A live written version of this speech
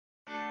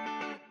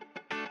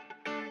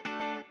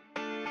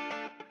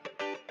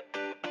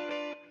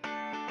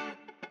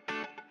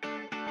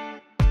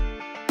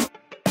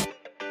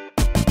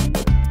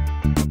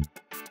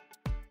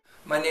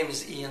My name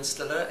is Ian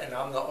Stiller and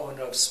I'm the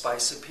owner of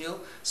Spice Appeal.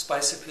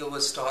 Spice Appeal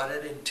was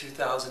started in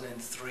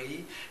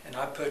 2003 and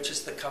I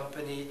purchased the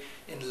company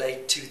in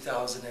late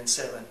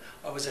 2007.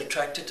 I was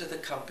attracted to the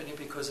company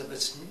because of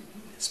its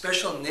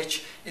special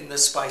niche in the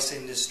spice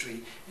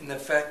industry, in the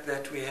fact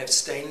that we have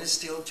stainless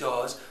steel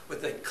jars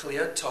with a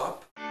clear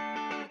top.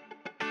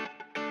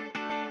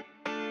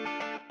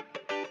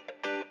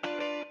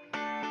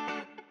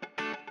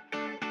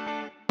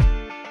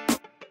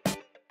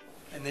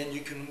 And then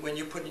you can, when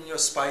you put in your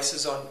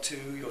spices onto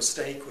your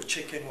steak or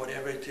chicken,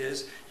 whatever it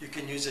is, you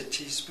can use a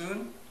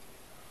teaspoon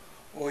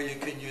or you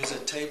can use a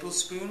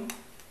tablespoon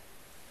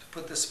to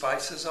put the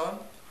spices on,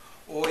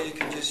 or you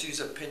can just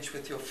use a pinch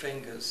with your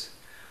fingers.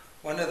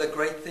 One of the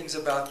great things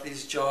about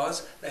these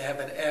jars, they have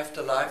an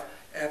afterlife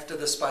after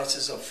the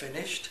spices are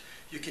finished.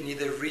 You can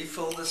either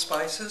refill the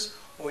spices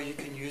or you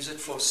can use it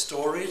for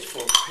storage,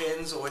 for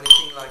pens or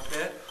anything like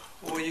that,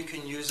 or you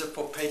can use it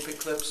for paper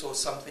clips or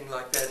something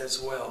like that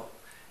as well.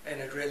 And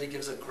it really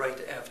gives a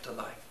great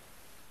afterlife.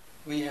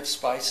 We have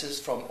spices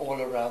from all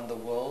around the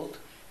world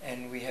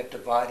and we have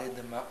divided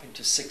them up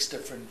into 6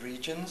 different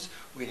regions.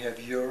 We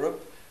have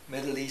Europe,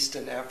 Middle East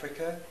and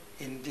Africa,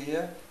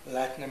 India,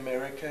 Latin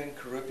America and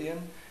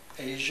Caribbean,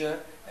 Asia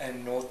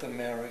and North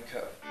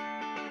America.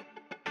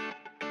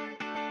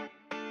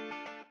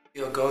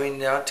 We are going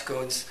now to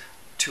go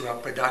to our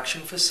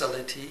production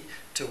facility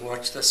to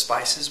watch the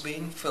spices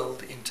being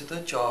filled into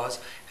the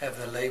jars, have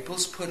the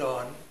labels put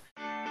on.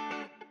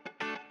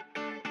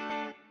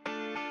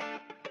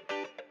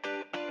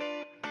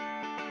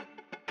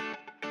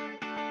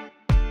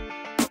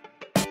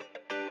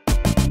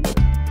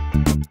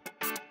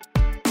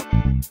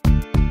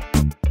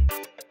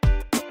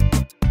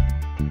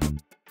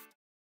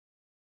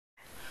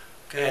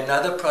 Okay,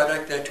 another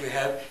product that we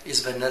have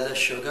is vanilla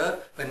sugar.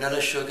 Vanilla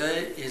sugar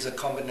is a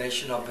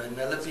combination of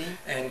vanilla bean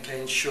and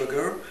cane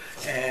sugar,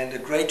 and a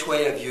great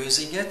way of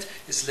using it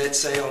is, let's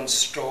say on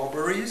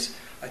strawberries.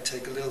 I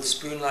take a little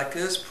spoon like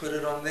this, put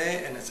it on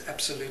there, and it's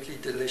absolutely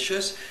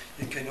delicious.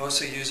 You can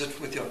also use it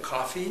with your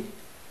coffee.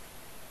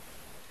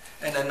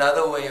 And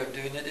another way of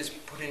doing it is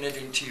putting it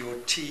into your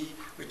tea,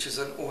 which is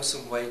an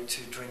awesome way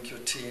to drink your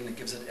tea, and it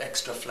gives it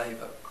extra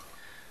flavor.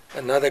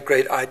 Another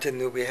great item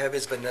that we have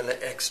is vanilla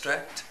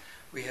extract.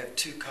 We have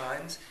 2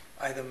 kinds,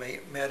 either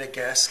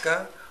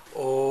Madagascar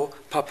or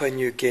Papua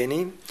New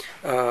Guinea.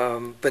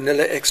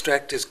 Vanilla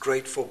extract is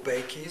great for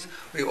bakies.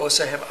 We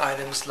also have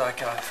items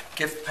like our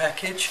gift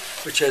package,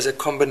 which has a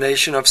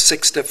combination of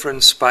 6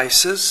 different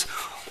spices.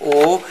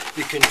 Or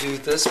you can do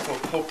this for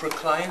corporate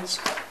clients,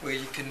 where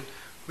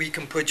we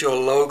can put your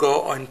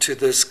logo onto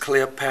this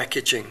clear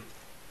packaging.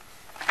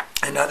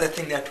 Another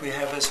thing that we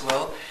have as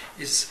well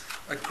is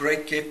a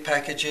great gift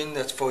packaging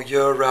that's for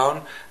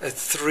year-round, a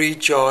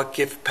 3-jar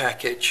gift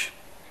package.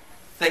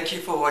 Thank you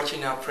for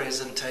watching our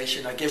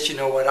presentation. I guess you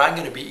know what I'm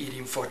going to be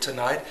eating for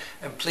tonight.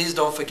 And please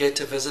don't forget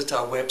to visit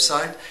our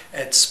website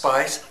at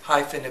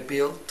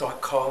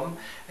spice-appeal.com.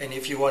 And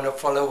if you want to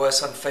follow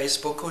us on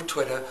Facebook or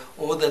Twitter,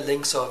 all the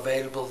links are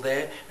available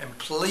there. And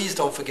please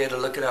don't forget to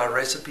look at our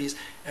recipes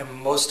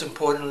and most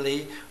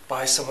importantly,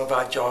 buy some of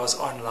our jars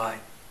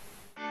online.